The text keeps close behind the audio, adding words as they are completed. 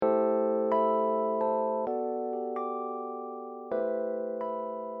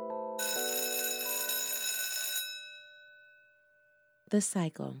The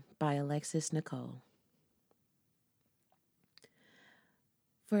Cycle by Alexis Nicole.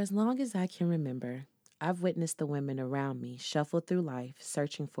 For as long as I can remember, I've witnessed the women around me shuffle through life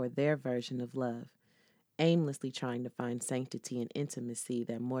searching for their version of love, aimlessly trying to find sanctity and intimacy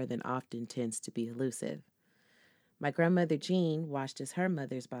that more than often tends to be elusive. My grandmother Jean watched as her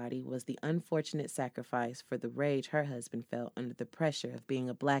mother's body was the unfortunate sacrifice for the rage her husband felt under the pressure of being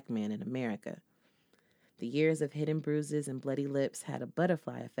a black man in America. The years of hidden bruises and bloody lips had a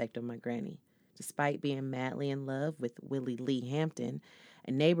butterfly effect on my granny. Despite being madly in love with Willie Lee Hampton,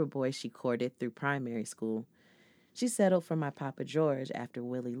 a neighbor boy she courted through primary school, she settled for my Papa George after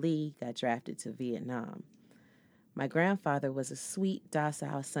Willie Lee got drafted to Vietnam. My grandfather was a sweet,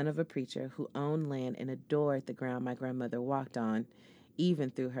 docile son of a preacher who owned land and adored the ground my grandmother walked on,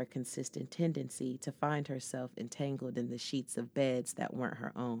 even through her consistent tendency to find herself entangled in the sheets of beds that weren't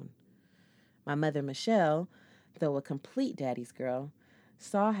her own. My mother, Michelle, though a complete daddy's girl,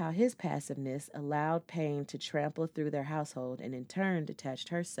 saw how his passiveness allowed pain to trample through their household and in turn detached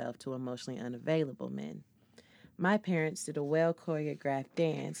herself to emotionally unavailable men. My parents did a well-choreographed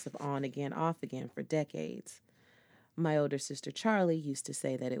dance of on again, off again for decades. My older sister Charlie used to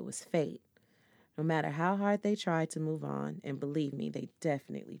say that it was fate. No matter how hard they tried to move on, and believe me, they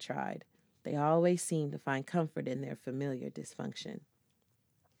definitely tried, they always seemed to find comfort in their familiar dysfunction.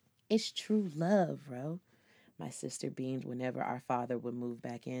 It's true love, Ro, my sister beamed whenever our father would move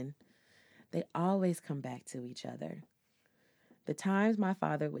back in. They always come back to each other. The times my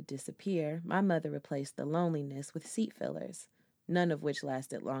father would disappear, my mother replaced the loneliness with seat fillers, none of which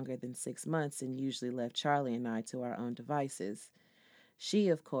lasted longer than 6 months and usually left Charlie and I to our own devices. She,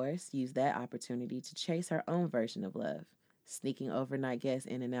 of course, used that opportunity to chase her own version of love, sneaking overnight guests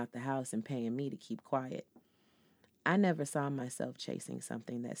in and out the house and paying me to keep quiet. I never saw myself chasing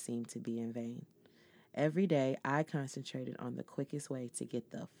something that seemed to be in vain. Every day, I concentrated on the quickest way to get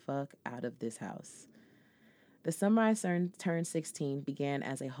the fuck out of this house. The summer I turned 16 began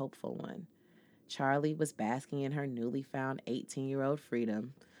as a hopeful one. Charlie was basking in her newly found 18-year-old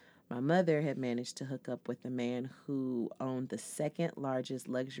freedom. My mother had managed to hook up with a man who owned the second largest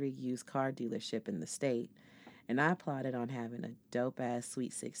luxury used car dealership in the state, and I plotted on having a dope-ass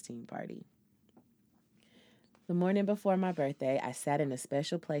Sweet 16 party. The morning before my birthday, I sat in a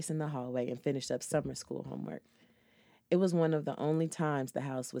special place in the hallway and finished up summer school homework. It was one of the only times the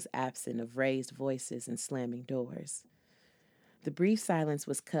house was absent of raised voices and slamming doors. The brief silence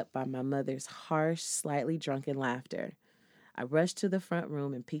was cut by my mother's harsh, slightly drunken laughter. I rushed to the front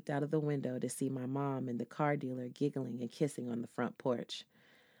room and peeked out of the window to see my mom and the car dealer giggling and kissing on the front porch.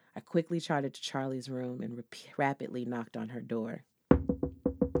 I quickly trotted to Charlie's room and rapidly knocked on her door.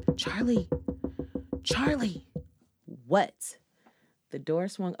 Charlie! Charlie! What? The door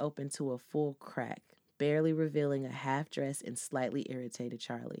swung open to a full crack, barely revealing a half-dressed and slightly irritated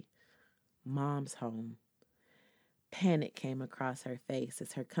Charlie. Mom's home. Panic came across her face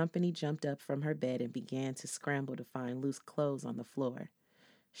as her company jumped up from her bed and began to scramble to find loose clothes on the floor.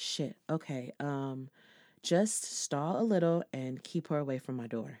 Shit, okay, just stall a little and keep her away from my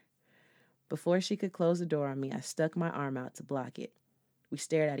door. Before she could close the door on me, I stuck my arm out to block it. We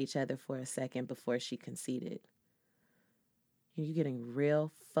stared at each other for a second before she conceded. You're getting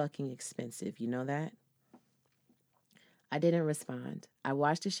real fucking expensive, you know that? I didn't respond. I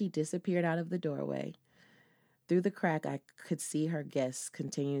watched as she disappeared out of the doorway. Through the crack, I could see her guests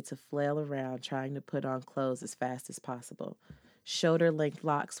continue to flail around, trying to put on clothes as fast as possible. Shoulder-length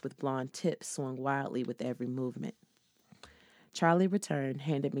locks with blonde tips swung wildly with every movement. Charlie returned,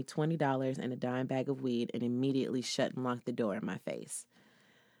 handed me $20 and a dime bag of weed, and immediately shut and locked the door in my face.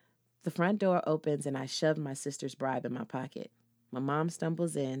 The front door opens, and I shoved my sister's bribe in my pocket. My mom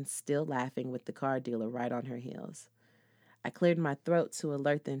stumbles in, still laughing with the car dealer right on her heels. I cleared my throat to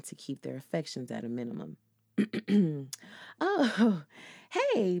alert them to keep their affections at a minimum. Oh,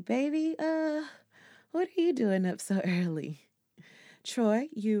 hey, baby, what are you doing up so early? Troy,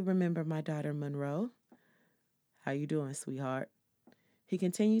 you remember my daughter Monroe? How you doing, sweetheart? He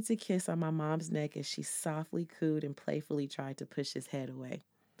continued to kiss on my mom's neck as she softly cooed and playfully tried to push his head away.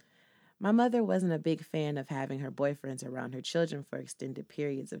 My mother wasn't a big fan of having her boyfriends around her children for extended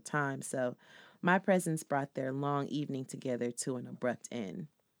periods of time, so my presence brought their long evening together to an abrupt end.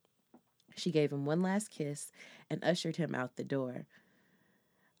 She gave him one last kiss and ushered him out the door.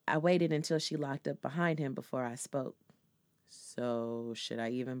 I waited until she locked up behind him before I spoke. So, should I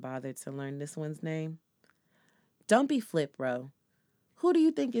even bother to learn this one's name? Don't be flip, bro. Who do you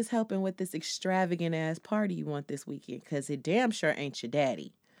think is helping with this extravagant-ass party you want this weekend? 'Cause it damn sure ain't your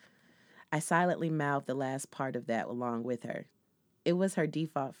daddy. I silently mouthed the last part of that along with her. It was her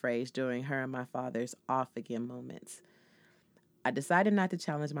default phrase during her and my father's off-again moments. I decided not to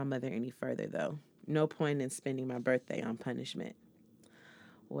challenge my mother any further, though. No point in spending my birthday on punishment.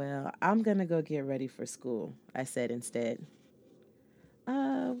 Well, I'm gonna go get ready for school, I said instead.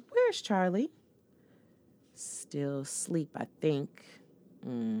 Where's Charlie? Still asleep, I think.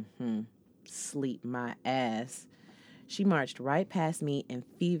 Sleep my ass. She marched right past me and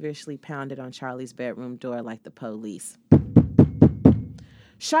feverishly pounded on Charlie's bedroom door like the police.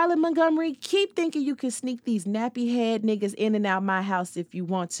 Charlotte Montgomery, keep thinking you can sneak these nappy head niggas in and out my house if you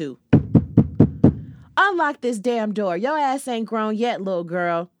want to. Unlock this damn door. Your ass ain't grown yet, little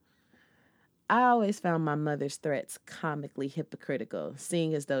girl. I always found my mother's threats comically hypocritical,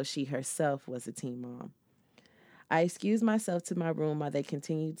 seeing as though she herself was a teen mom. I excused myself to my room while they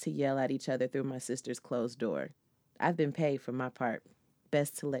continued to yell at each other through my sister's closed door. I've been paid for my part.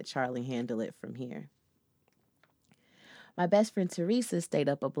 Best to let Charlie handle it from here. My best friend Teresa stayed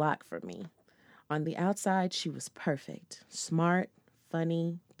up a block from me. On the outside, she was perfect. Smart,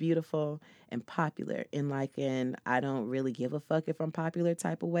 funny, beautiful, and popular in like an I don't really give a fuck if I'm popular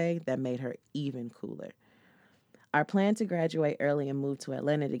type of way that made her even cooler. Our plan to graduate early and move to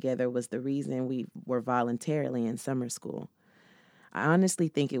Atlanta together was the reason we were voluntarily in summer school. I honestly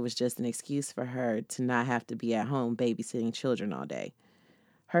think it was just an excuse for her to not have to be at home babysitting children all day.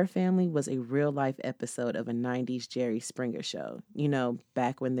 Her family was a real-life episode of a 90s Jerry Springer show. You know,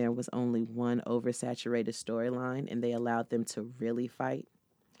 back when there was only one oversaturated storyline and they allowed them to really fight.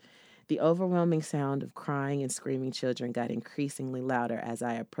 The overwhelming sound of crying and screaming children got increasingly louder as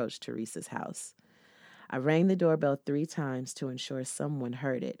I approached Teresa's house. I rang the doorbell 3 times to ensure someone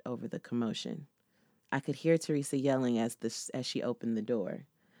heard it over the commotion. I could hear Teresa yelling as she opened the door.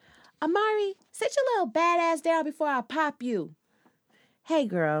 Amari, sit your little badass down before I pop you. Hey,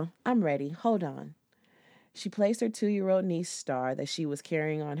 girl, I'm ready. Hold on. She placed her 2-year-old niece, Star, that she was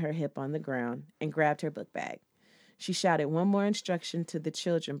carrying on her hip on the ground and grabbed her book bag. She shouted one more instruction to the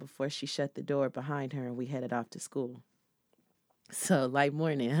children before she shut the door behind her and we headed off to school. So, light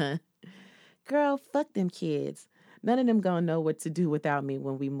morning, huh? Girl, fuck them kids. None of them gonna know what to do without me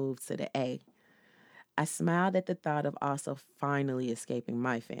when we move to the A. I smiled at the thought of also finally escaping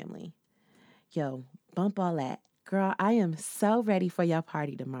my family. Yo, bump all that. Girl, I am so ready for your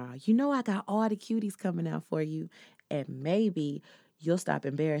party tomorrow. You know I got all the cuties coming out for you, and maybe you'll stop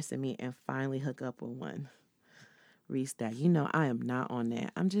embarrassing me and finally hook up with one. Reese, that you know I am not on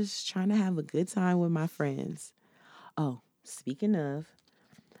that. I'm just trying to have a good time with my friends. Oh, speaking of,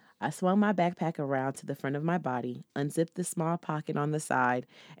 I swung my backpack around to the front of my body, unzipped the small pocket on the side,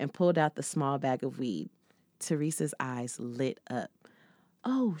 and pulled out the small bag of weed. Teresa's eyes lit up.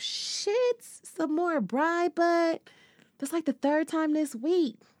 Oh, shit, some more bride bud. That's like the 3rd time this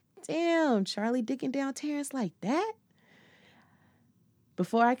week. Damn, Charlie dicking down Terrence like that?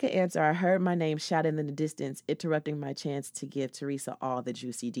 Before I could answer, I heard my name shouted in the distance, interrupting my chance to give Teresa all the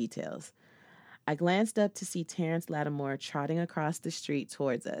juicy details. I glanced up to see Terrence Lattimore trotting across the street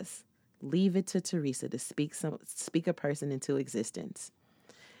towards us. Leave it to Teresa to speak a person into existence.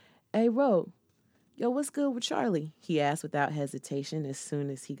 Hey, Ro, yo, what's good with Charlie? He asked without hesitation as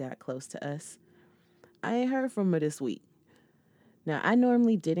soon as he got close to us. I ain't heard from her this week. Now, I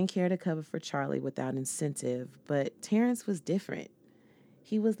normally didn't care to cover for Charlie without incentive, but Terrence was different.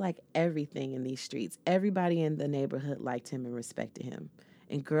 He was like everything in these streets. Everybody in the neighborhood liked him and respected him.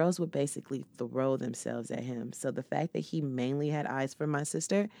 And girls would basically throw themselves at him. So the fact that he mainly had eyes for my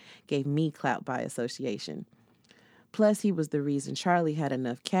sister gave me clout by association. Plus, he was the reason Charlie had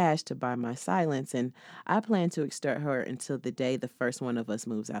enough cash to buy my silence, and I plan to extort her until the day the first one of us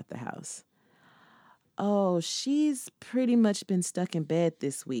moves out the house. Oh, she's pretty much been stuck in bed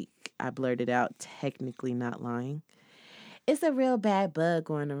this week, I blurted out, technically not lying. It's a real bad bug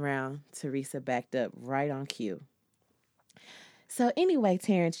going around, Teresa backed up right on cue. So anyway,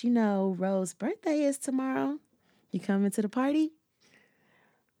 Terrence, you know Rose's birthday is tomorrow. You coming to the party?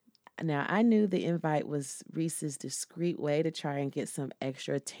 Now, I knew the invite was Reese's discreet way to try and get some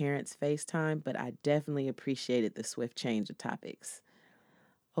extra Terrence FaceTime, but I definitely appreciated the swift change of topics.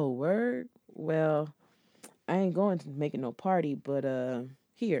 Oh, word? Well, I ain't going to make it no party, but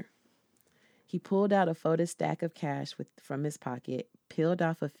here. He pulled out a folded stack of cash from his pocket, peeled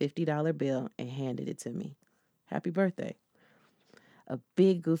off a $50 bill, and handed it to me. Happy birthday. A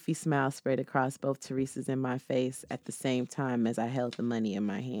big, goofy smile spread across both Teresa's and my face at the same time as I held the money in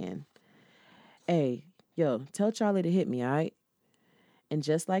my hand. Hey, yo, tell Charlie to hit me, all right? And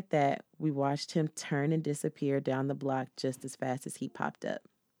just like that, we watched him turn and disappear down the block just as fast as he popped up.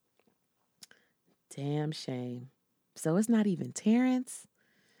 Damn shame. So it's not even Terrence?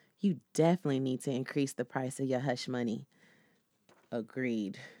 You definitely need to increase the price of your hush money.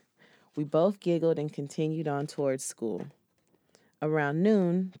 Agreed. We both giggled and continued on towards school. Around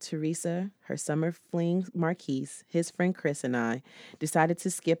noon, Teresa, her summer fling Marquise, his friend Chris, and I decided to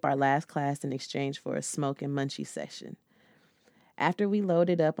skip our last class in exchange for a smoke and munchie session. After we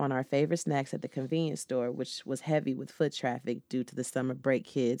loaded up on our favorite snacks at the convenience store, which was heavy with foot traffic due to the summer break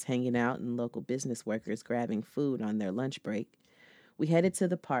kids hanging out and local business workers grabbing food on their lunch break, we headed to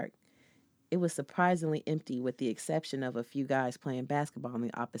the park. It was surprisingly empty with the exception of a few guys playing basketball on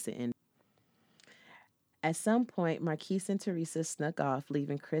the opposite end. At some point, Marquise and Teresa snuck off,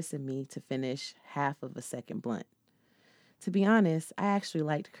 leaving Chris and me to finish half of a second blunt. To be honest, I actually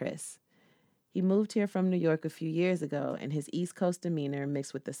liked Chris. He moved here from New York a few years ago, and his East Coast demeanor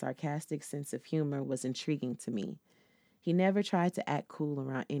mixed with the sarcastic sense of humor was intriguing to me. He never tried to act cool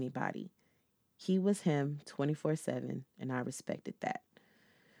around anybody. He was him 24/7, and I respected that.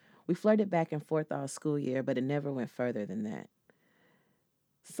 We flirted back and forth all school year, but it never went further than that.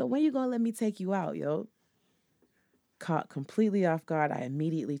 So when you gonna let me take you out, yo? Caught completely off guard, I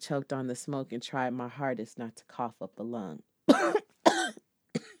immediately choked on the smoke and tried my hardest not to cough up a lung.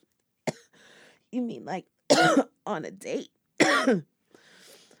 You mean like on a date? I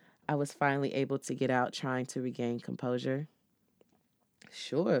was finally able to get out, trying to regain composure.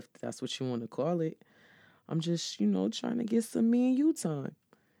 Sure, if that's what you want to call it. I'm just, trying to get some me and you time.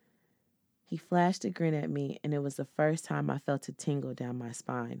 He flashed a grin at me, and it was the first time I felt a tingle down my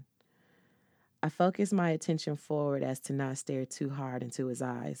spine. I focused my attention forward as to not stare too hard into his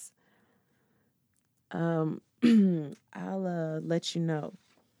eyes. I'll let you know.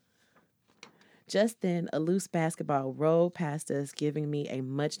 Just then, a loose basketball rolled past us, giving me a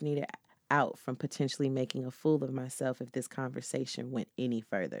much-needed out from potentially making a fool of myself if this conversation went any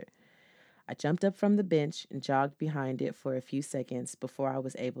further. I jumped up from the bench and jogged behind it for a few seconds before I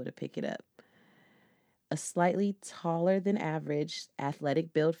was able to pick it up. A slightly taller than average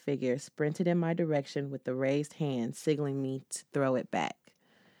athletic build figure sprinted in my direction with the raised hand, signaling me to throw it back.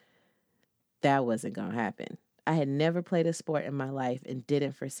 That wasn't going to happen. I had never played a sport in my life and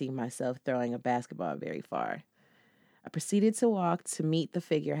didn't foresee myself throwing a basketball very far. I proceeded to walk to meet the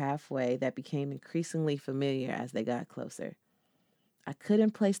figure halfway that became increasingly familiar as they got closer. I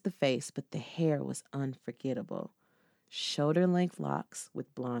couldn't place the face, but the hair was unforgettable. Shoulder-length locks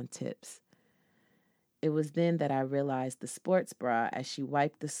with blonde tips. It was then that I realized the sports bra as she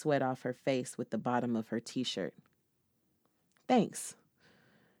wiped the sweat off her face with the bottom of her t-shirt. Thanks.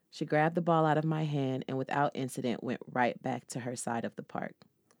 She grabbed the ball out of my hand and without incident went right back to her side of the park.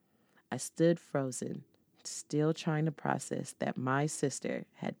 I stood frozen, still trying to process that my sister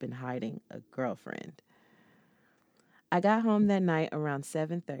had been hiding a girlfriend. I got home that night around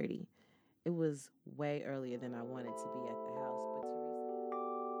 7:30. It was way earlier than I wanted to be at